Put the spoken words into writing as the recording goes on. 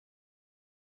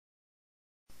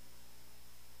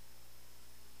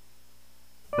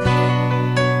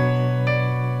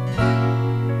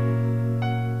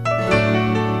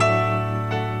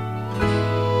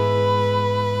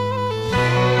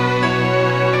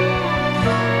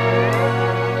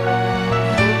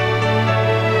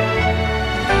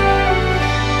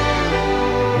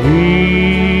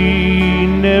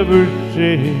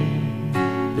said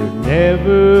there'd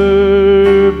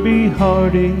never be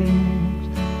heartaches.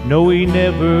 No, he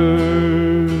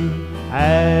never,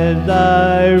 as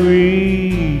I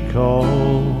recall.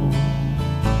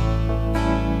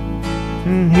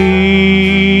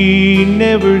 He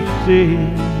never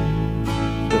said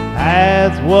the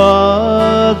path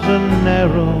was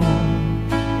narrow,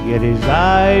 yet his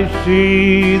eyes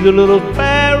see the little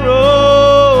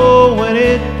sparrow when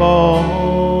it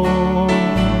falls.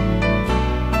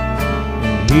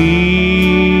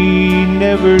 He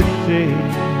never said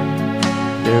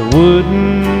there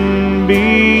wouldn't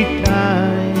be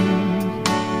times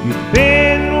you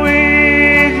spend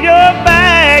with your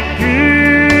back to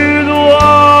the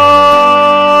wall.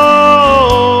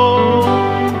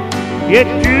 Yet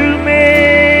too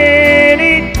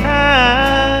many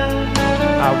times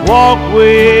I walk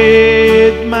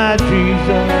with my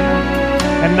Jesus,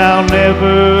 and I'll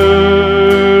never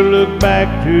look back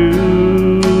to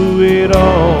it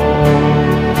all.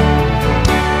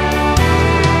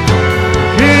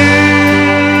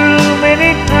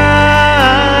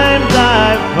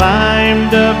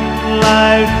 Climbed up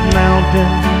life's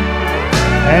mountain,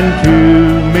 and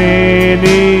too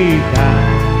many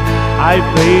times I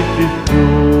faced this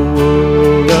cruel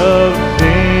world of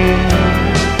sin.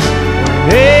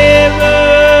 Whenever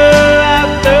I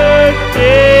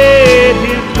thirsted,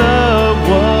 His love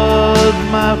was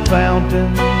my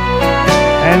fountain,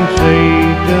 and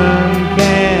Satan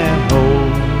can't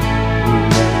hold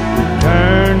me to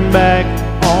turn back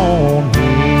on Him.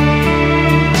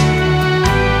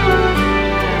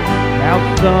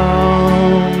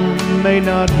 Some may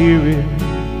not hear it,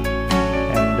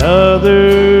 and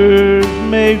others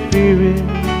may fear it,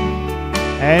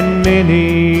 and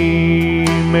many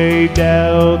may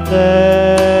doubt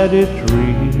that it's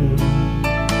real.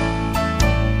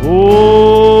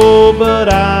 Oh, but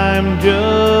I'm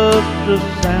just a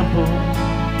sample,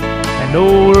 an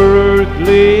old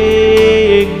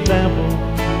earthly example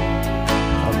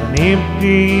of an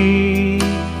empty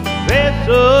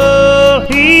vessel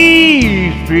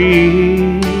He's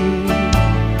filled.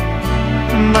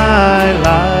 My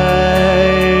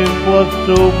life was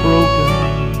so broken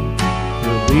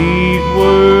till these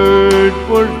words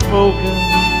were spoken.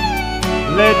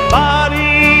 Let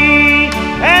body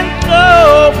and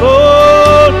soul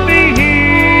both be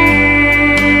healed.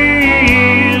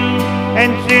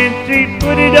 And since He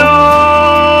put it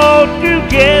all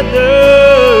together,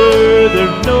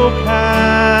 there's no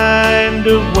kind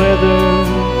of weather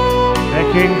that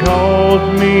can cause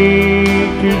me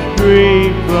to stray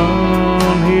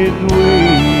from His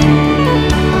will.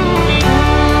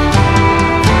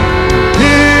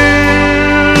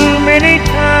 Too many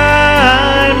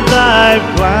times I've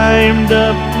climbed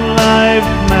up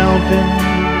life's mountain,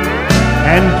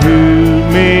 and too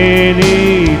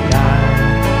many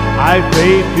times I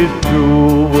faced this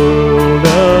cruel world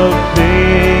of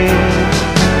sin.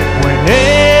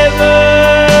 Whenever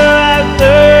I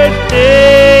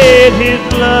thirsted, His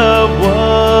love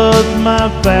was my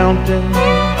fountain,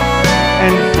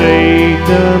 and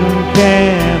Satan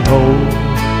can't hold.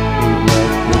 He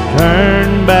left to turn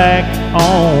back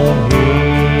on Him.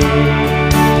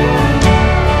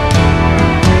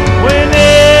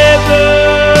 Whenever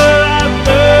I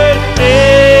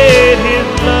thirsted, His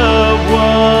love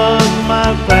was my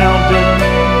fountain,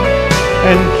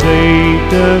 and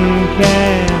Satan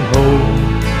can't hold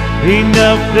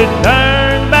enough to turn